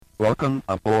Welcome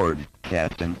aboard,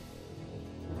 Captain.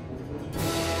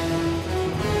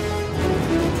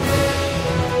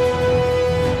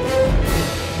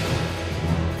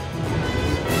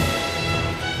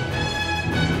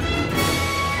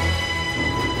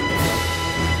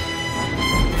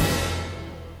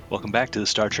 Welcome back to the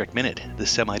Star Trek Minute, the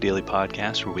semi-daily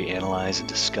podcast where we analyze and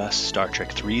discuss Star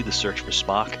Trek III, The Search for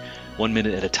Spock, 1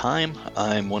 minute at a time.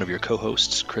 I'm one of your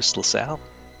co-hosts, Chris LaSalle.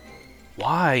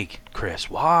 Why, Chris?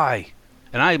 Why?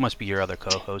 And I must be your other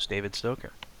co-host, David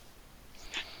Stoker.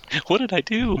 What did I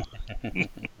do?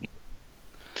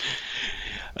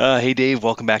 Hey, Dave.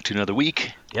 Welcome back to another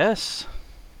week. Yes.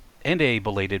 And a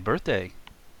belated birthday.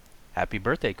 Happy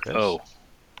birthday, Chris. Oh,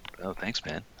 thanks,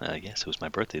 man. Yes, it was my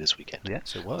birthday this weekend.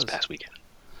 Yes, it was. This past weekend.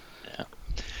 Yeah.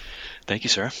 Thank you,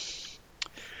 sir.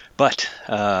 But,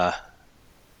 I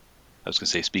was going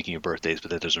to say speaking of birthdays,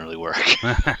 but that doesn't really work.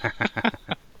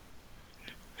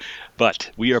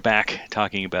 But we are back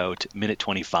talking about minute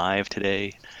 25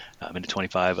 today. Minute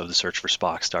 25 of The Search for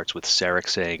Spock starts with Sarek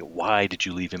saying, "Why did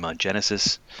you leave him on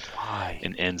Genesis?" Why?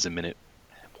 And ends a minute...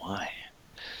 Why?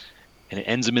 And it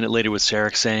ends a minute later with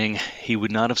Sarek saying he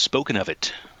would not have spoken of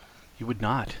it. You would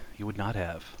not. You would not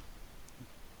have.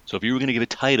 So if you were going to give a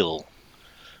title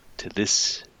to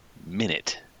this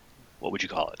minute, what would you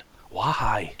call it?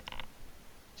 Why?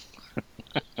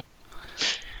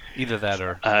 Either that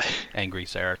or Angry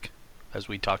Sarek, as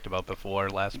we talked about before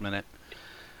last minute.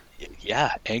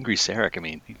 Yeah, Angry Sarek. I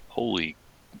mean,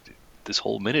 this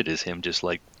whole minute is him just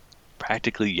like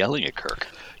practically yelling at Kirk.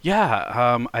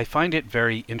 Yeah, I find it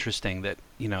very interesting that,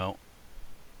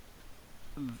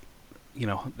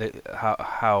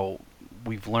 how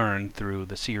we've learned through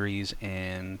the series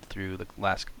and through the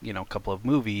last, couple of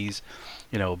movies,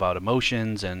 about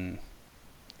emotions and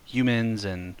humans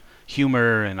and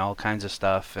humor and all kinds of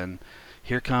stuff. And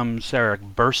here comes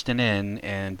Sarek bursting in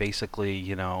and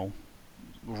basically,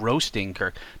 roasting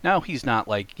Kirk. Now, he's not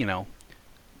like,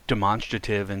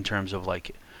 demonstrative in terms of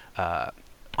like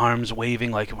arms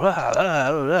waving like,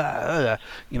 but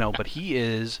he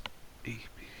is...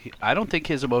 I don't think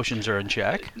his emotions are in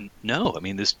check. No, I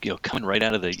mean, this, coming right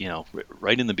out of the,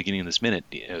 right in the beginning of this minute,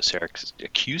 Sarek's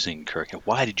accusing Kirk.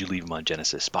 Why did you leave him on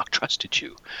Genesis? Spock trusted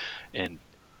you, and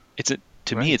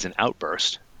to me, it's an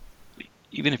outburst.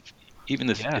 Even if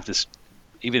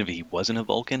he wasn't a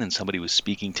Vulcan and somebody was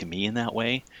speaking to me in that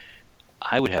way,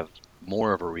 I would have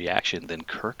more of a reaction than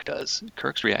Kirk does.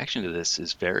 Kirk's reaction to this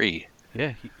is very...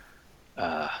 Yeah.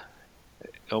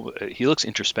 He looks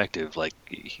introspective. Like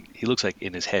he looks like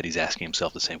in his head he's asking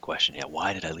himself the same question. Yeah,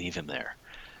 why did I leave him there?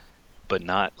 But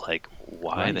not like,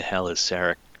 why the hell is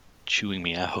Sarek chewing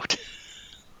me out?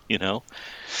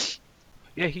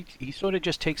 Yeah, he sort of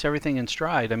just takes everything in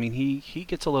stride. I mean, he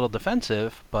gets a little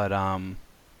defensive, but at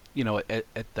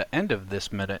the end of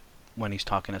this minute when he's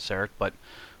talking to Sarek, but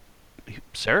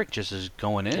Sarek just is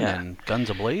going in and guns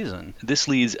a-blazing. This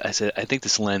leads, I think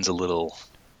this lends a little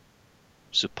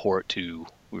support to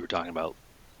we were talking about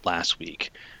last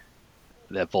week,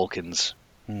 that Vulcans,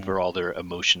 for all their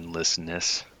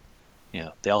emotionlessness,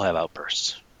 they all have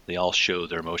outbursts. They all show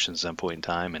their emotions at some point in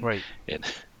time, and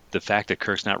the fact that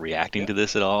Kirk's not reacting to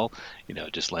this at all,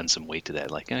 just lends some weight to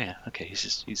that. Like, oh yeah, okay,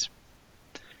 he's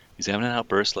having an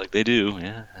outburst like they do.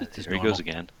 Yeah, there he goes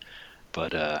again.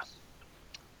 But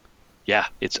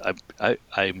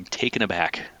I'm taken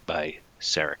aback by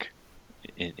Sarek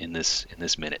in this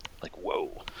minute. Like,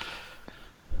 whoa.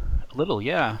 A little,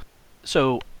 yeah.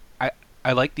 So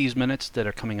I like these minutes that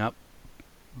are coming up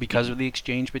because of the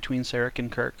exchange between Sarek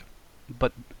and Kirk,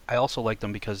 but I also like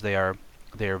them because they are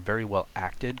very well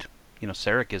acted.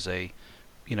 Sarek is I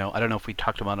don't know if we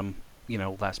talked about him,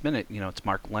 last minute. It's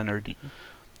Mark Leonard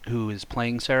who is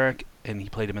playing Sarek, and he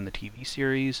played him in the TV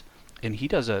series, and he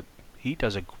does a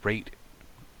great.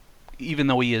 Even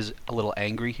though he is a little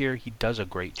angry here, he does a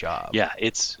great job. Yeah,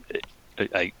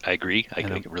 I agree.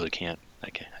 I really can't. I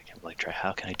can't like try.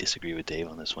 How can I disagree with Dave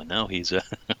on this one? No, he's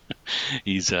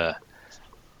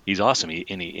awesome.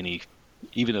 He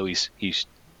even though he's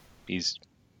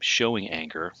showing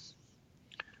anger,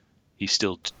 he's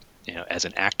still, as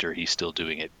an actor, he's still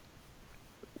doing it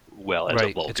well as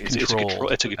a Vulcan.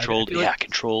 It's a controlled,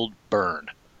 controlled burn,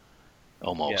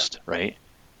 almost, right?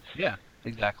 Yeah,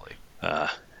 exactly.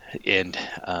 And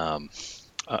I'm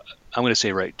going to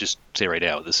say right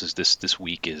now, this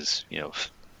week is,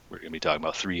 we're going to be talking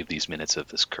about 3 of these minutes of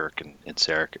this Kirk and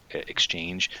Sarek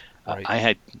exchange. Right. I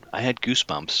had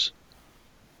goosebumps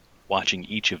watching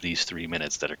each of these 3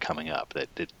 minutes that are coming up. That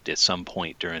at some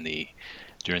point during the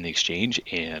exchange,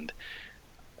 and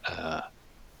I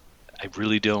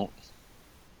really don't.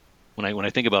 when I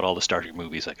think about all the Star Trek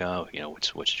movies, like, oh,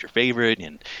 what's your favorite,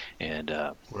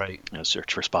 and Right.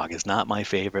 Search for Spock is not my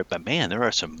favorite, but man, there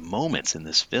are some moments in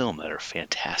this film that are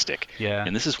fantastic, Yeah.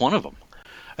 and this is one of them.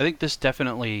 I think this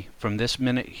definitely, from this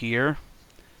minute here,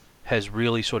 has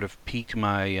really sort of piqued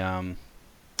my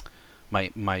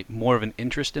my more of an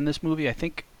interest in this movie. I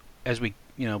think as we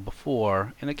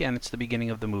before, and again, it's the beginning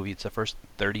of the movie. It's the first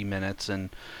 30 minutes, and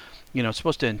it's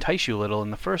supposed to entice you a little.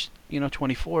 And the first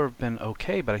 24 have been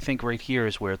okay, but I think right here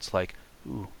is where it's like,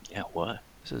 ooh, Yeah, what?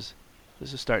 this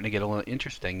is starting to get a little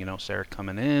interesting. Sarah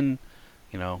coming in,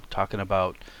 talking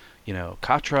about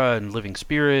Katra and living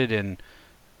spirit, and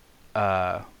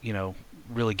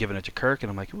really giving it to Kirk, and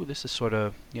I'm like, ooh, this is sort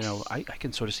of, I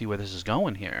can sort of see where this is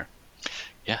going here.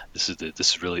 Yeah, this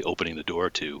is really opening the door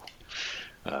to,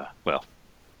 well,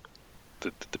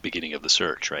 the beginning of the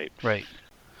search, right? Right.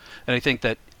 And I think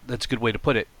that's a good way to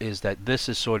put it, is that this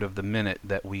is sort of the minute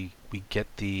that we get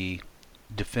the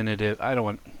definitive,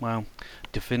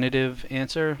 definitive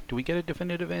answer. Do we get a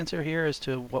definitive answer here as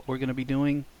to what we're going to be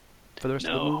doing for the rest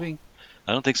of the movie?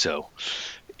 I don't think so.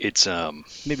 It's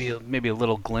maybe a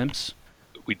little glimpse.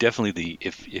 We definitely,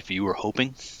 if you were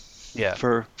hoping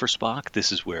for Spock,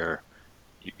 this is where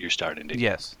you're starting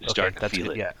to starting to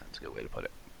feel it. Yeah, that's a good way to put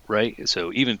it. Right.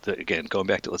 So even again, let's go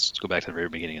back to the very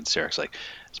beginning, and Sarek's like,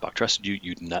 Spock trusted you.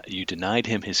 You denied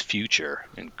him his future,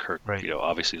 and Kirk, right.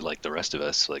 Obviously like the rest of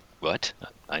us, like, what?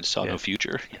 I saw no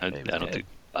future. I don't think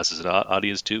us as an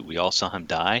audience too. We all saw him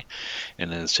die,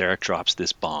 and then Sarek drops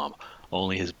this bomb.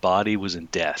 Only his body was in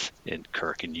death, and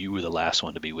Kirk, and you were the last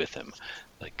one to be with him.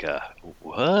 Like,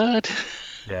 what?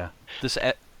 Yeah.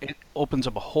 It opens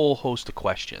up a whole host of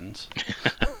questions.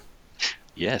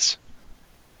 Yes.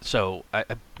 So I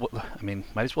mean,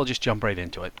 might as well just jump right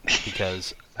into it,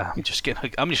 because I'm just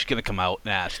gonna come out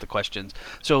and ask the questions.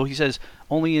 So he says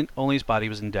only his body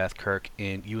was in death, Kirk,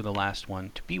 and you were the last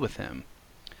one to be with him.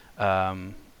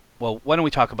 Well, why don't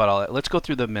we talk about all that? Let's go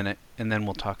through the minute, and then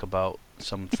we'll talk about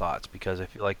some thoughts, because I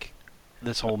feel like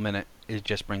this whole minute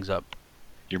just brings up.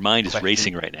 Your mind is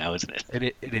racing right now, isn't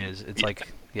it? It is. It's like,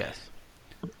 yes.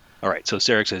 All right. So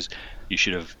Sarek says you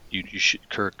should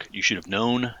have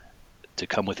known to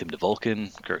come with him to Vulcan.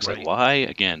 Kirk's like, why?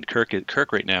 Again, Kirk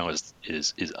right now is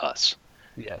us.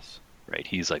 Yes. Right.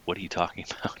 He's like, what are you talking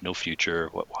about? No future.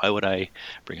 Why would I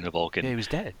bring him to Vulcan? Yeah, he was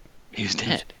dead. He was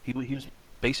dead. He was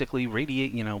basically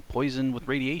poisoned with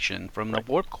radiation from the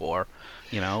warp core.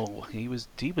 He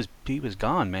was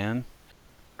gone, man.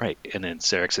 Right. And then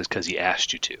Sarek says, because he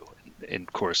asked you to. And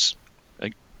of course,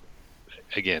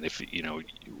 again, if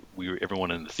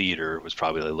everyone in the theater was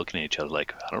probably looking at each other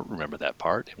like, I don't remember that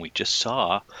part. And we just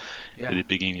saw at the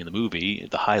beginning of the movie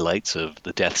the highlights of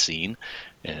the death scene,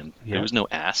 and there was no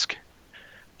ask.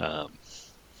 And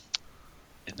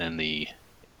then the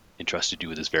entrusted you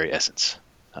with his very essence.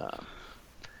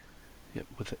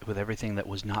 With everything that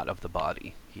was not of the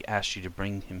body, he asked you to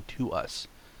bring him to us,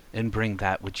 and bring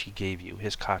that which he gave you,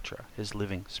 his Katra, his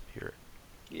living spirit.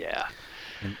 Yeah.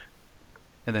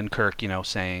 And then Kirk,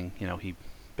 saying, he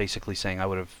basically saying, I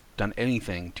would have done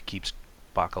anything to keep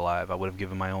Spock alive. I would have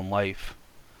given my own life.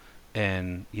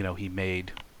 And, he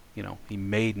made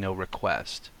no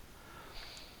request.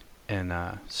 And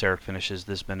Sarek finishes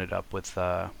this minute up with,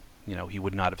 he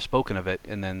would not have spoken of it.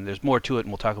 And then there's more to it, and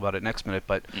we'll talk about it next minute.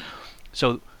 But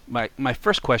so my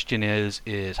first question is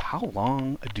how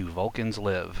long do Vulcans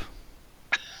live?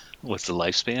 What's the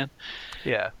lifespan?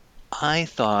 Yeah. I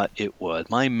thought it was.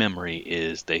 My memory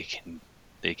is they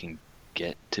can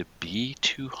get to be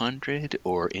 200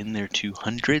 or in their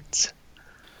 200s,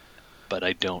 but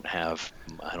I don't have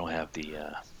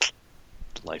the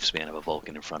lifespan of a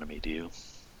Vulcan in front of me. Do you?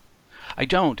 I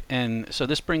don't, and so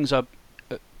this brings up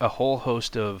a whole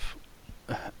host of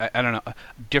I don't know,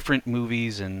 different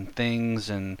movies and things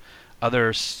and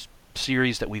other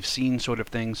series that we've seen, sort of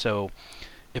thing. So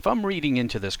if I'm reading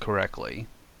into this correctly,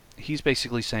 he's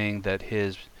basically saying that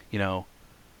his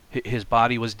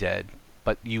body was dead,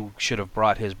 but you should have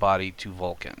brought his body to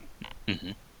Vulcan.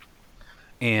 Mm-hmm.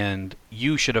 And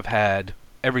you should have had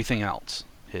everything else.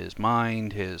 His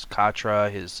mind, his Katra,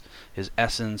 his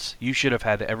essence. You should have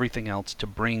had everything else to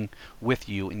bring with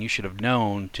you, and you should have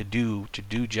known to do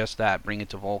just that, bring it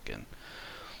to Vulcan.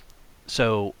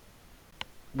 So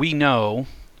we know,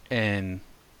 and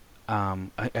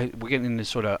we're getting into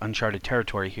sort of uncharted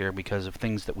territory here because of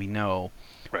things that we know.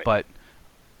 Right. But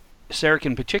Sarek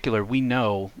in particular, we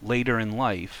know later in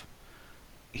life,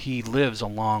 he lives a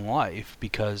long life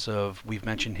because of, we've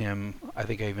mentioned him, I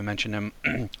think I even mentioned him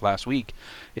last week,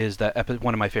 is that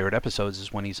one of my favorite episodes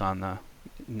is when he's on the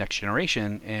Next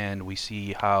Generation, and we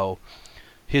see how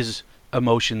his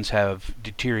emotions have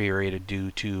deteriorated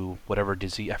due to whatever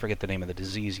disease. I forget the name of the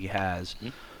disease he has.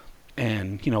 Mhm.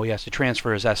 And, he has to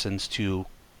transfer his essence to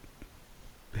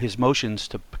his emotions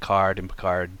to Picard, and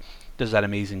Picard does that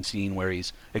amazing scene where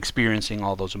he's experiencing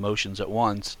all those emotions at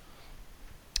once.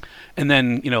 And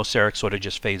then, Sarek sort of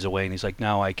just fades away, and he's like,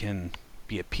 now I can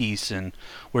be at peace, and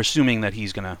we're assuming that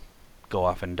he's going to go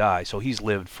off and die. So he's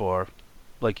lived for,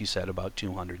 like you said, about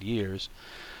 200 years.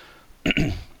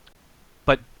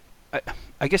 But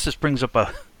I guess this brings up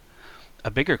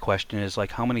a bigger question, is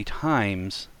like, how many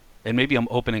times, and maybe I'm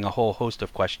opening a whole host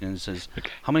of questions, is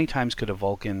how many times could a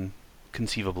Vulcan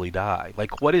conceivably die?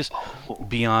 Like, what is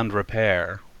beyond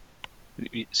repair?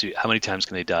 So how many times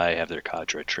can they die, have their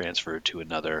cadre transferred to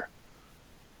another,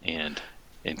 and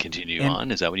continue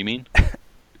on? Is that what you mean?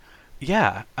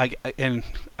 Yeah,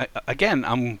 again,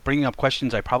 I'm bringing up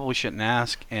questions I probably shouldn't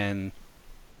ask, and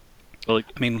Well,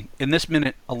 I mean, in this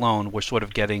minute alone, we're sort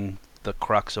of getting the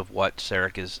crux of what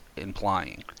Sarek is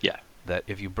implying. yeah, That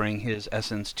if you bring his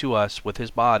essence to us with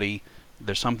his body,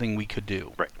 there's something we could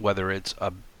do. Right. Whether it's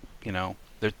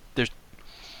there's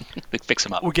fix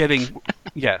them up. we're getting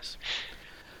yes.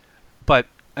 But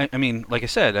I mean, like I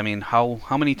said, I mean, how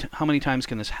many times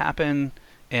can this happen?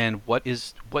 And what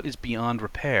is beyond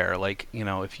repair? Like,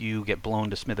 if you get blown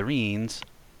to smithereens,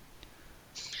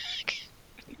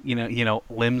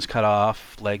 limbs cut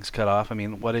off, legs cut off. I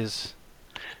mean, what is?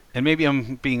 And maybe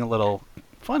I'm being a little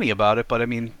funny about it, but I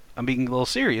mean, I'm being a little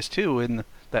serious too. In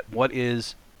that, what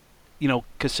is,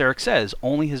 because Sarek says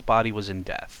only his body was in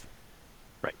death.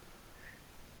 Right.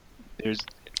 There's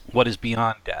What is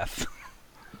beyond death?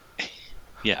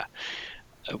 yeah.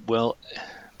 Well,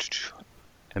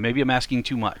 And maybe I'm asking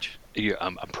too much.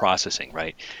 I'm processing,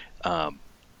 right?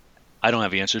 I don't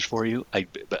have answers for you.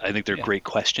 But I think they're great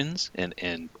questions,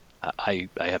 and I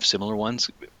have similar ones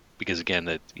because again,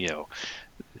 that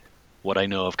what I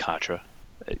know of Katra,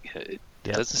 it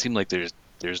doesn't seem like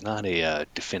there's not a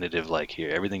definitive like here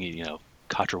everything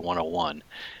Katra 101.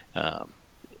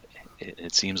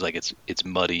 It seems like it's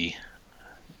muddy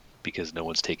because no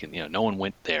one's taken no one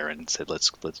went there and said let's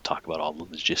talk about all the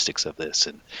logistics of this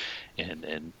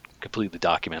and completely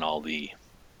document all the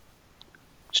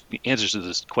answers to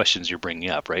the questions you're bringing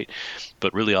up, right?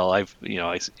 But really, all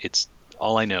it's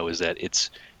all I know is that it's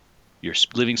your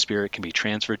living spirit can be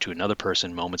transferred to another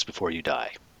person moments before you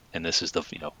die, and this is the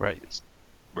Right.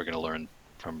 we're going to learn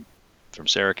from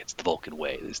Sarek. It's the Vulcan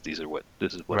way. This is what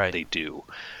Right. they do.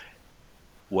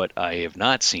 What I have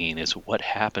not seen is what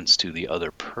happens to the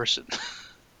other person.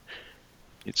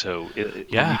 So when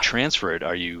you transfer it,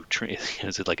 are you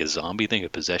is it like a zombie thing, a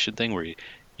possession thing, where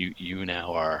you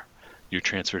now you're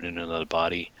transferred into another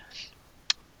body,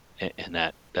 and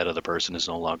that other person is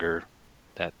no longer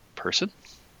that person,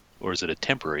 or is it a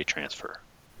temporary transfer?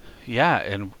 Yeah,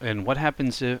 and what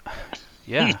happens if?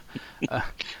 Yeah,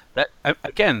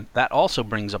 that also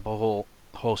brings up a whole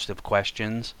host of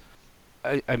questions.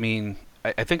 I mean,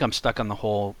 I think I'm stuck on the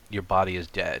whole your body is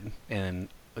dead, and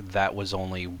that was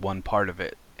only one part of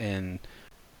it. And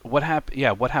what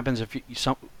happens if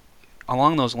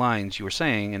along those lines you were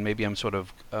saying, and maybe I'm sort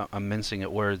of I'm mincing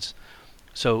at words.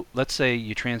 So let's say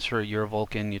you transfer your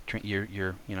Vulcan,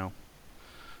 you're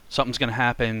something's going to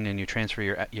happen, and you transfer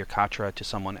your Katra to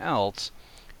someone else,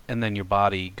 and then your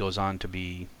body goes on to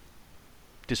be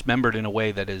dismembered in a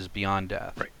way that is beyond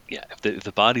death. Right. Yeah. If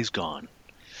the body's gone,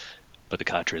 but the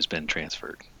Katra has been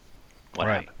transferred, what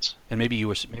happens? And maybe you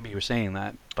were saying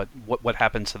that, but what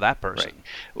happens to that person?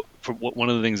 Right. For one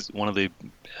of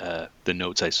the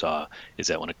notes I saw is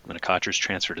that when a Katra is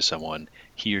transferred to someone,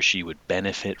 he or she would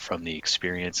benefit from the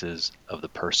experiences of the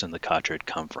person the Katra had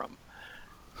come from.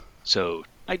 So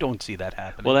I don't see that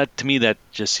happening. Well, to me that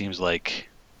just seems like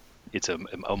it's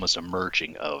almost a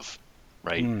merging of,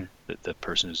 right, the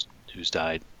person who's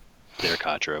died, their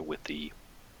Katra with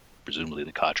presumably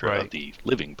the Katra of the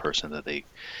living person that they,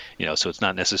 so it's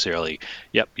not necessarily,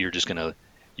 you're just gonna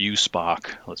use Spock.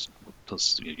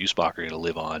 You Spock are gonna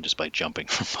live on just by jumping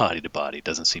from body to body. It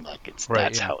doesn't seem like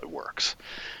that's how it works.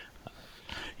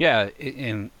 Yeah,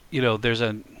 and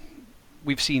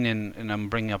we've seen and I'm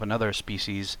bringing up another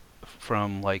species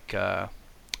from like, and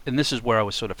this is where I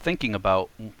was sort of thinking about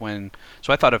so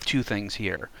I thought of two things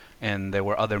here, and there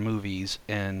were other movies,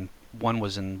 and one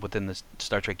was within the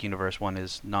Star Trek universe, one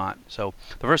is not. So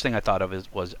the first thing I thought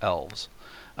of was elves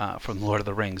from Lord of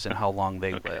the Rings and how long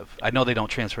they live. I know they don't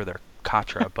transfer their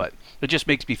Katra, but it just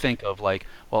makes me think of like,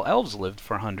 well, elves lived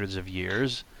for hundreds of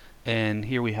years, and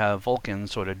here we have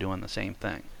Vulcans sort of doing the same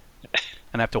thing.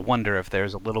 And I have to wonder if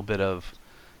there's a little bit of,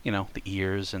 the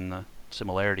ears and the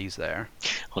similarities there.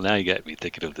 Well, now you got me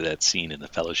thinking of that scene in The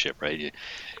Fellowship, right?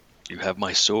 You have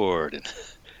my sword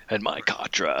and my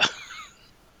Katra.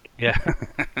 Yeah.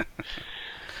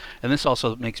 And this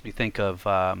also makes me think of,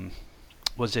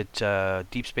 was it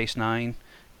Deep Space Nine?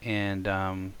 And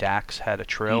Dax had a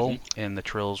Trill, and the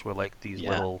Trills were like these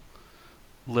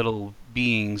little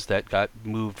beings that got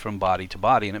moved from body to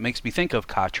body, and it makes me think of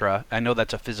Katra. I know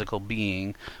that's a physical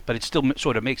being, but it still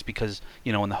sort of makes, because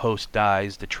when the host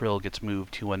dies, the Trill gets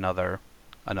moved to another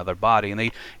body,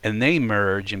 and they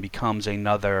merge and becomes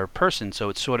another person. So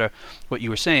it's sort of what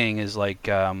you were saying is like,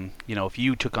 if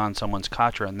you took on someone's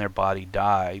Katra and their body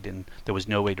died and there was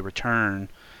no way to return,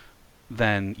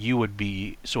 then you would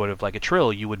be sort of like a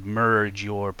Trill. You would merge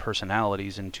your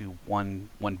personalities into one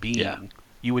being. Yeah.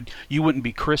 You wouldn't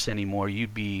be Chris anymore.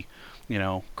 You'd be,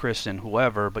 Chris and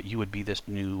whoever, but you would be this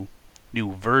new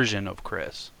version of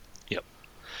Chris. Yep.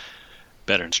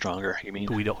 Better and stronger, you mean?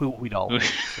 Who we'd all be,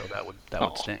 so that would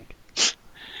stink.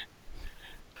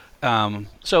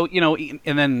 So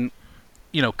and then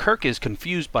Kirk is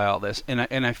confused by all this, and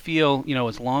I feel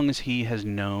as long as he's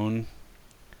known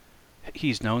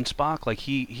Spock, like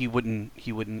he wouldn't.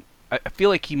 I feel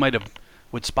like he might have.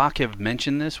 Would Spock have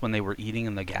mentioned this when they were eating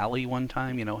in the galley one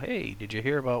time? Hey, did you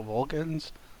hear about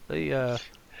Vulcans? They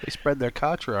spread their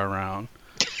Katra around.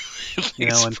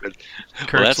 And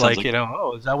Kirk's like,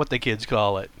 oh, is that what the kids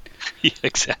call it? Yeah,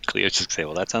 exactly. I was just saying,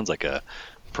 well, that sounds like a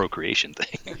procreation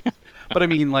thing. But I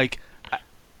mean, like,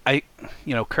 I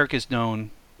Kirk is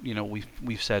known.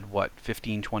 We've said what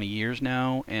 15, 20 years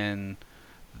now, and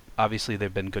obviously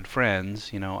they've been good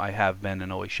friends. I have been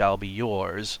and always shall be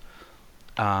yours.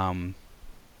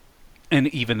 And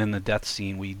even in the death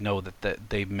scene, we know that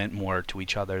they meant more to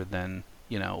each other than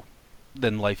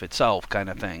life itself, kind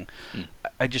of thing.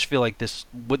 I just feel like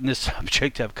wouldn't this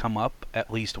subject have come up at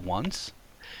least once?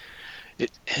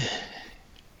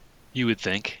 You would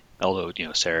think, although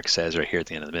Sarek says right here at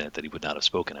the end of the minute that he would not have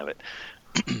spoken of it.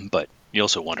 But you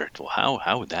also wonder, well,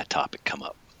 how would that topic come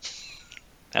up?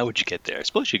 How would you get there? I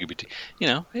suppose you could be,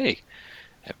 hey,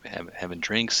 having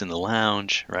drinks in the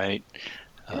lounge, right?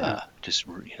 Yeah. Just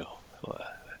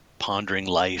pondering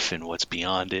life and what's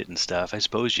beyond it and stuff. I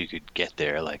suppose you could get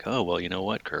there like, oh, well, you know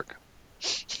what, Kirk?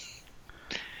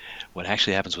 What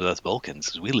actually happens with us Vulcans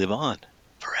is we live on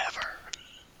forever.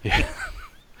 Yeah.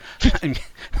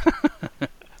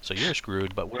 So you're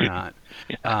screwed, but we're not.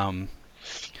 Yeah.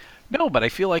 No, but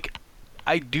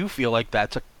I do feel like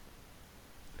that's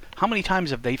how many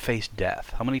times have they faced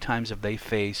death? How many times have they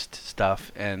faced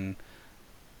stuff, and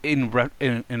in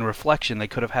reflection, they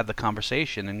could have had the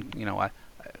conversation, and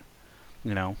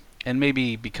and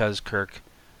maybe because Kirk,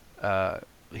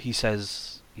 he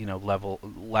says,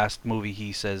 last movie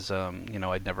he says, I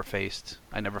never faced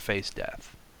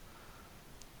death,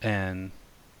 and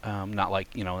not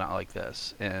like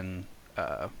this, and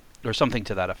or something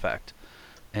to that effect,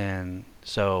 and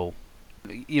so.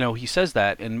 He says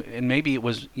that, and maybe it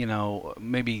was,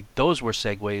 maybe those were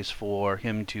segues for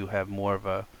him to have more of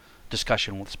a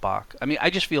discussion with Spock. I mean, I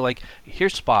just feel like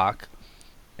here's Spock,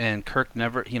 and Kirk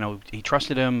never, he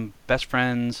trusted him, best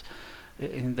friends,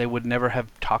 and they would never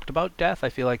have talked about death. I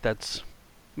feel like that's,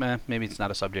 maybe it's not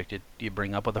a subject you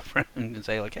bring up with a friend and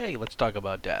say like, hey, let's talk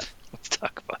about death. Let's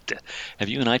talk about death. Have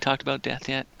you and I talked about death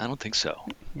yet? I don't think so.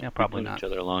 Yeah, probably We've known not. each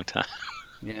other a long time.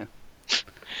 Yeah.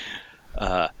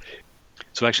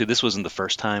 So actually, this wasn't the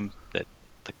first time that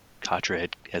the Katra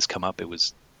has come up.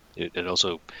 It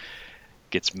also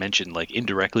gets mentioned like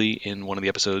indirectly in one of the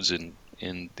episodes in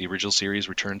the original series,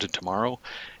 Return to Tomorrow,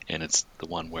 and it's the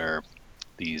one where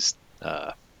these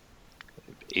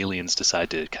aliens decide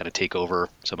to kind of take over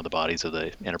some of the bodies of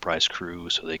the Enterprise crew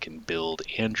so they can build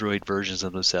android versions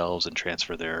of themselves and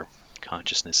transfer their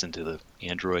consciousness into the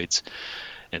androids,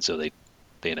 and so they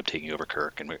end up taking over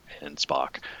Kirk and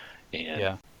Spock,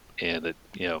 and that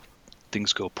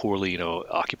things go poorly,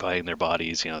 occupying their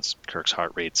bodies, it's Kirk's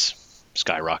heart rate's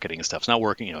skyrocketing and stuff. It's not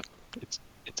working, it's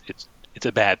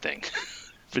a bad thing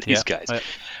for these guys.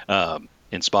 And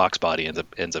Spock's body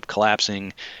ends up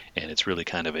collapsing, and it's really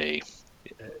kind of a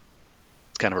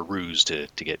ruse to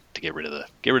get rid of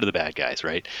the bad guys,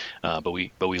 right? But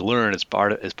we learn as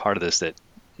part of this that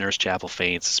Nurse Chapel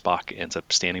faints. Spock ends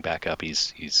up standing back up.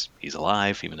 He's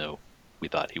alive, even though we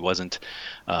thought he wasn't.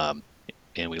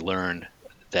 And we learn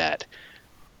that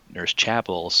Nurse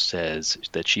Chapel says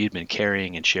that she had been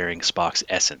carrying and sharing Spock's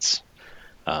essence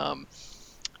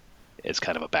as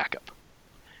kind of a backup.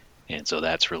 And so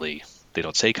that's really, they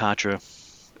don't say Katra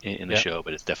in the show,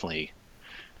 but it's definitely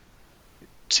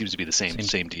seems to be the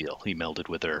same deal. He melded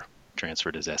with her,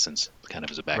 transferred his essence kind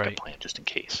of as a backup plan just in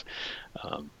case.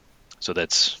 So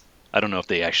that's, I don't know if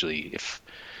they actually,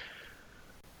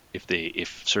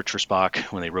 if Search for Spock,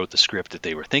 when they wrote the script, that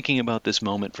they were thinking about this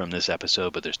moment from this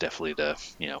episode, but there's definitely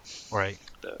Right.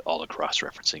 all the cross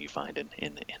referencing you find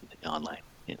in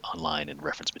online and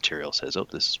reference material says, oh,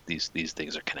 these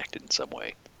things are connected in some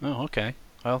way. Oh, okay.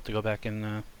 I'll have to go back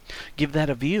and give that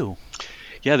a view.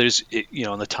 Yeah,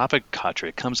 on the topic Katra,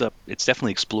 it comes up. It's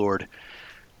definitely explored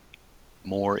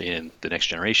more in the Next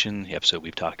Generation, the episode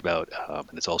we've talked about,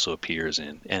 and it also appears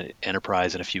in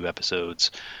Enterprise in a few episodes,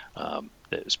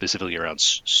 specifically around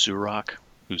Surak,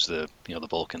 who's the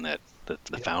Vulcan that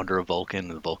the founder of Vulcan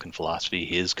and the Vulcan philosophy.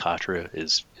 His Katra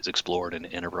is explored in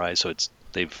Enterprise, so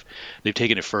they've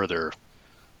taken it further.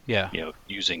 Yeah.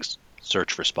 Using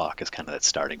Search for Spock as kind of that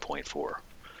starting point for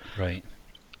Right.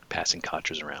 passing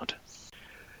Katras around.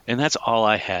 And that's all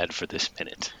I had for this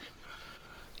minute.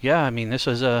 Yeah, I mean, this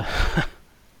was a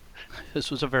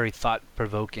very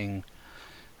thought-provoking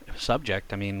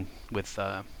subject. I mean, with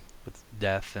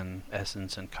death and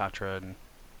essence and Katra, and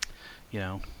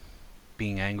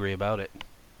being angry about it.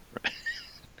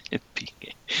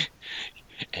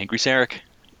 Angry Sarek.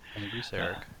 Angry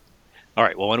Sarek. All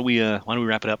right. Well, why don't we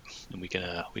wrap it up, and we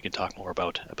can talk more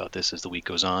about this as the week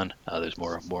goes on. There's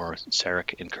more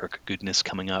Sarek and Kirk goodness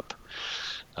coming up.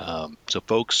 So,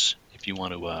 folks, if you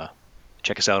want to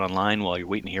check us out online while you're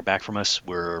waiting to hear back from us,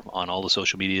 we're on all the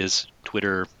social medias: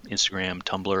 Twitter, Instagram,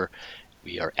 Tumblr.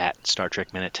 We are at Star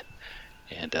Trek Minute,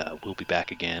 and we'll be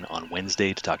back again on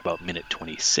Wednesday to talk about minute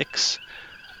 26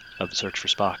 of the Search for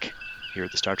Spock here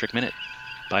at the Star Trek Minute.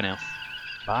 Bye now.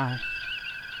 Bye.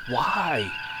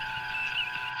 Why?